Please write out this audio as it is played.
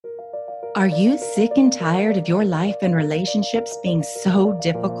Are you sick and tired of your life and relationships being so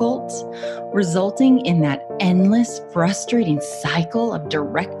difficult, resulting in that endless, frustrating cycle of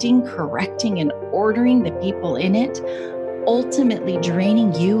directing, correcting, and ordering the people in it, ultimately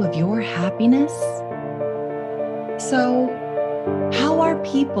draining you of your happiness? So, how are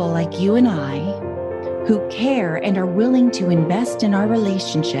people like you and I, who care and are willing to invest in our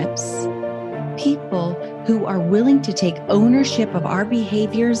relationships, people who are willing to take ownership of our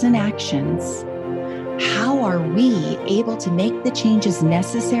behaviors and actions, how are we able to make the changes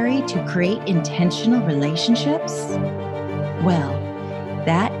necessary to create intentional relationships? Well,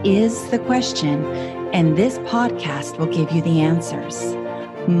 that is the question, and this podcast will give you the answers.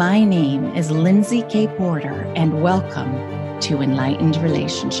 My name is Lindsay K. Porter, and welcome to Enlightened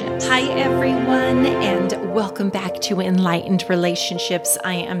Relationships. Hi, everyone, and welcome back to Enlightened Relationships.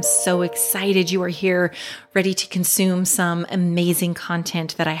 I am so excited you are here, ready to consume some amazing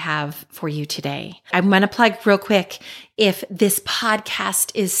content that I have for you today. I'm going to plug real quick. If this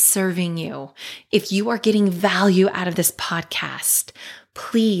podcast is serving you, if you are getting value out of this podcast,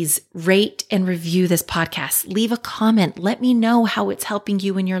 please rate and review this podcast. Leave a comment. Let me know how it's helping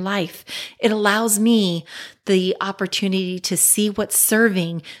you in your life. It allows me the opportunity to see what's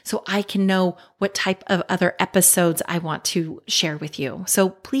serving so I can know what type of other episodes I want to share with you. So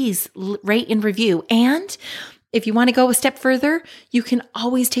please rate and review. And if you want to go a step further, you can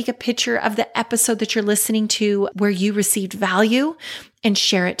always take a picture of the episode that you're listening to where you received value and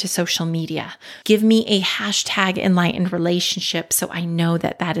share it to social media. Give me a hashtag Enlightened Relationship so I know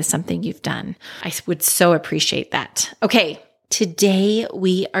that that is something you've done. I would so appreciate that. Okay, today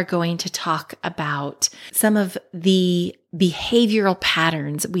we are going to talk about some of the behavioral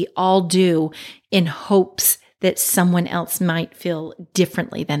patterns we all do in hopes that someone else might feel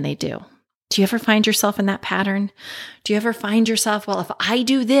differently than they do. Do you ever find yourself in that pattern? Do you ever find yourself, well, if I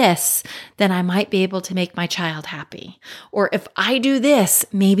do this, then I might be able to make my child happy. Or if I do this,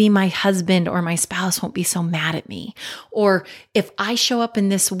 maybe my husband or my spouse won't be so mad at me. Or if I show up in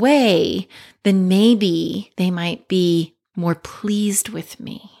this way, then maybe they might be more pleased with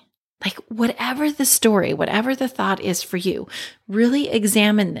me. Like whatever the story, whatever the thought is for you, really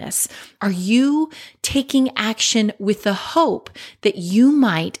examine this. Are you taking action with the hope that you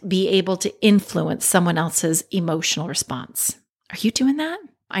might be able to influence someone else's emotional response? Are you doing that?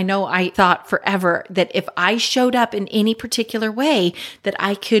 I know I thought forever that if I showed up in any particular way, that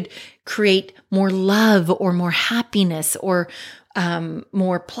I could create more love or more happiness or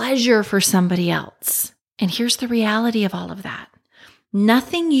more pleasure for somebody else. And here's the reality of all of that.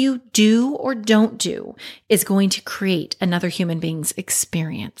 Nothing you do or don't do is going to create another human being's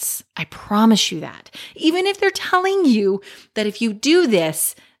experience. I promise you that. Even if they're telling you that if you do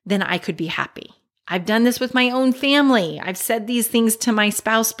this, then I could be happy. I've done this with my own family. I've said these things to my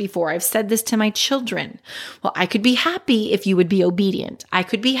spouse before. I've said this to my children. Well, I could be happy if you would be obedient. I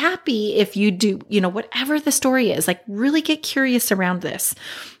could be happy if you do, whatever the story is. Like really get curious around this,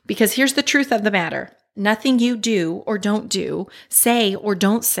 because here's the truth of the matter. Nothing you do or don't do, say or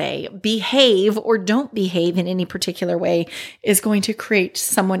don't say, behave or don't behave in any particular way is going to create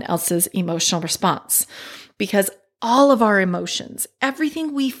someone else's emotional response. Because all of our emotions,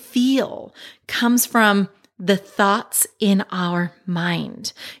 everything we feel comes from the thoughts in our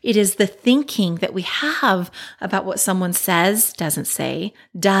mind. It is the thinking that we have about what someone says, doesn't say,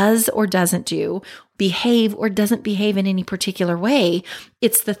 does or doesn't do, behave or doesn't behave in any particular way.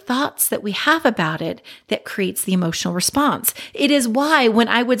 It's the thoughts that we have about it that creates the emotional response. It is why when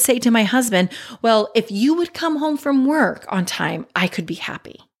I would say to my husband, well, if you would come home from work on time, I could be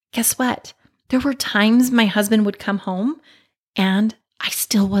happy. Guess what? There were times my husband would come home and I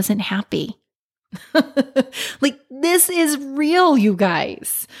still wasn't happy. Like this is real, you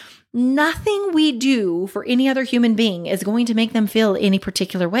guys. Nothing we do for any other human being is going to make them feel any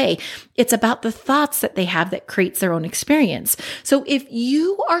particular way. It's about the thoughts that they have that creates their own experience. So if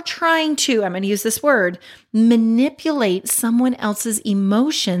you are trying to, I'm going to use this word, manipulate someone else's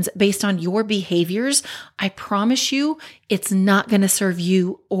emotions based on your behaviors, I promise you, it's not going to serve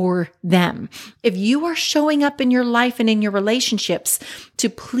you or them. If you are showing up in your life and in your relationships to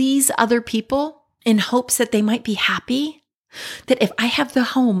please other people in hopes that they might be happy, that if I have the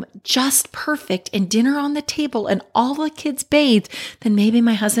home just perfect and dinner on the table and all the kids bathed, then maybe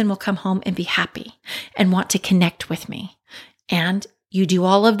my husband will come home and be happy and want to connect with me. And you do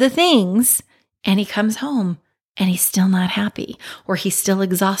all of the things and he comes home and he's still not happy, or he's still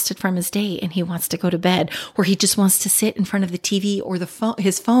exhausted from his day and he wants to go to bed, or he just wants to sit in front of the TV or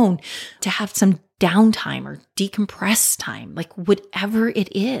his phone to have some downtime or decompress time, like whatever it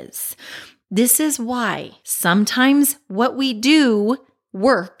is. This is why sometimes what we do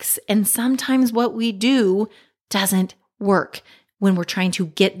works, and sometimes what we do doesn't work when we're trying to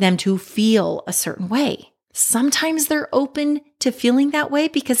get them to feel a certain way. Sometimes they're open to feeling that way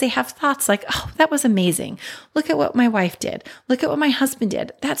because they have thoughts like, oh, that was amazing. Look at what my wife did. Look at what my husband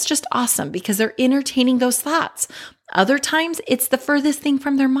did. That's just awesome, because they're entertaining those thoughts. Other times it's the furthest thing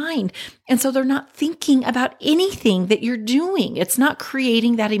from their mind. And so they're not thinking about anything that you're doing. It's not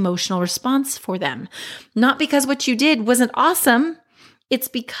creating that emotional response for them. Not because what you did wasn't awesome. It's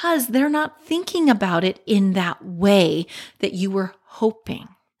because they're not thinking about it in that way that you were hoping.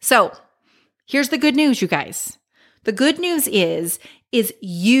 So here's the good news, you guys. The good news is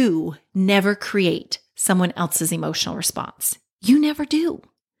you never create someone else's emotional response. You never do.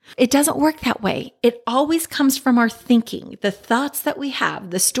 It doesn't work that way. It always comes from our thinking, the thoughts that we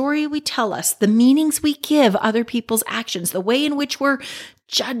have, the story we tell us, the meanings we give other people's actions, the way in which we're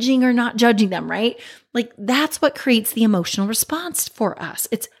judging or not judging them, right? Like that's what creates the emotional response for us.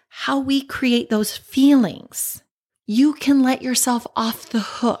 It's how we create those feelings. You can let yourself off the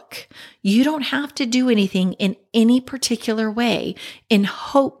hook. You don't have to do anything in any particular way in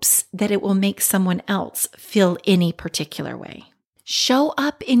hopes that it will make someone else feel any particular way. Show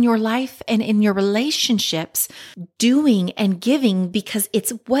up in your life and in your relationships doing and giving because it's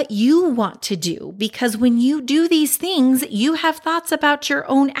what you want to do. Because when you do these things, you have thoughts about your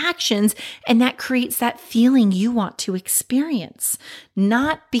own actions, and that creates that feeling you want to experience,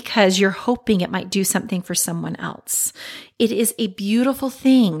 not because you're hoping it might do something for someone else. It is a beautiful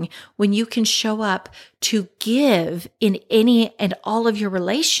thing when you can show up to give in any and all of your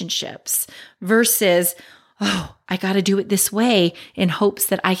relationships versus, oh, I got to do it this way in hopes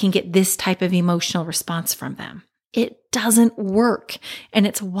that I can get this type of emotional response from them. It doesn't work. And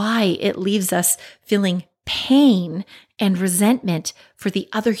it's why it leaves us feeling pain and resentment for the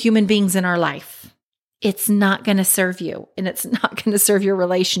other human beings in our life. It's not going to serve you, and it's not going to serve your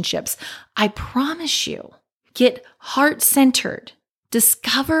relationships. I promise you. Get heart-centered.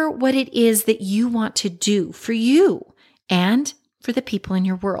 Discover what it is that you want to do for you and for the people in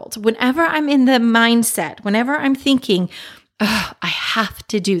your world. Whenever I'm in the mindset, whenever I'm thinking, I have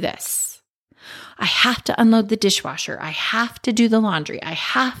to do this. I have to unload the dishwasher. I have to do the laundry. I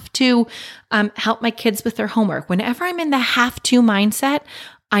have to help my kids with their homework. Whenever I'm in the have to mindset,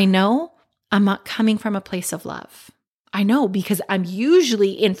 I know I'm not coming from a place of love. I know because I'm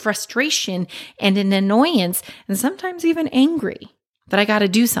usually in frustration and in annoyance and sometimes even angry that I got to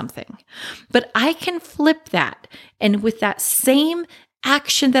do something. But I can flip that. And with that same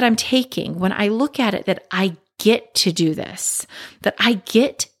action that I'm taking, when I look at it, that I get to do this, that I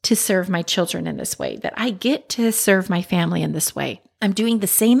get to serve my children in this way, that I get to serve my family in this way, I'm doing the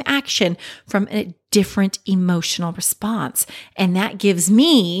same action from a different emotional response. And that gives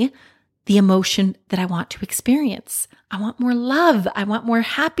me the emotion that I want to experience. I want more love. I want more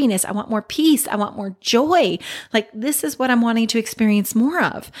happiness. I want more peace. I want more joy. Like this is what I'm wanting to experience more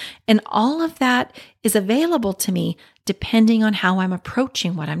of. And all of that is available to me depending on how I'm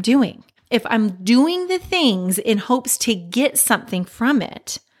approaching what I'm doing. If I'm doing the things in hopes to get something from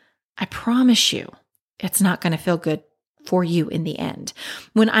it, I promise you, it's not going to feel good for you in the end.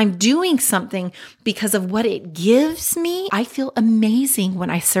 When I'm doing something because of what it gives me, I feel amazing when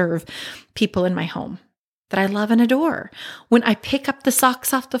I serve people in my home that I love and adore. When I pick up the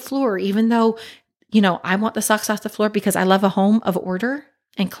socks off the floor, even though, I want the socks off the floor because I love a home of order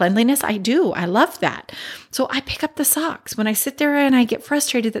and cleanliness. I do. I love that. So I pick up the socks. When I sit there and I get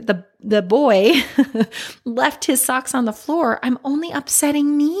frustrated that the boy left his socks on the floor, I'm only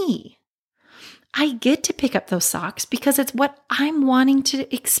upsetting me. I get to pick up those socks because it's what I'm wanting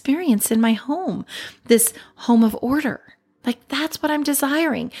to experience in my home, this home of order. Like that's what I'm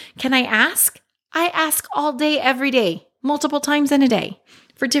desiring. Can I ask? I ask all day, every day, multiple times in a day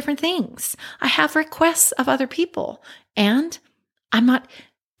for different things. I have requests of other people and I'm not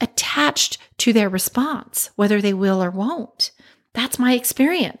attached to their response, whether they will or won't. That's my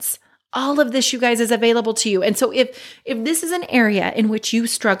experience. All of this, you guys, is available to you. And so if this is an area in which you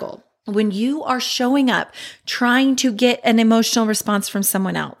struggle, when you are showing up trying to get an emotional response from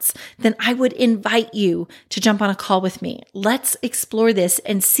someone else, then I would invite you to jump on a call with me. Let's explore this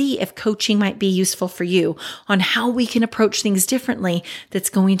and see if coaching might be useful for you on how we can approach things differently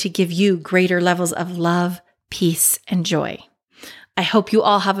that's going to give you greater levels of love, peace, and joy. I hope you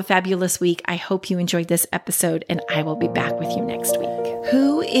all have a fabulous week. I hope you enjoyed this episode, and I will be back with you next week.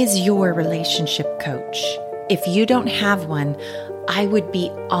 Who is your relationship coach? If you don't have one, I would be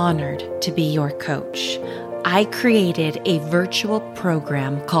honored to be your coach. I created a virtual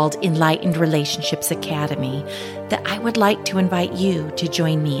program called Enlightened Relationships Academy that I would like to invite you to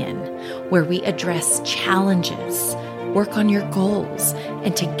join me in, where we address challenges work on your goals,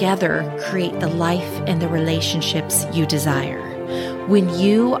 and together create the life and the relationships you desire. When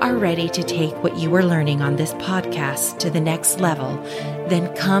you are ready to take what you are learning on this podcast to the next level, then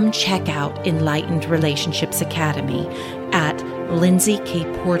come check out Enlightened Relationships Academy at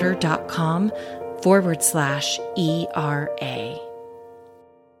lindsaykporter.com/ERA.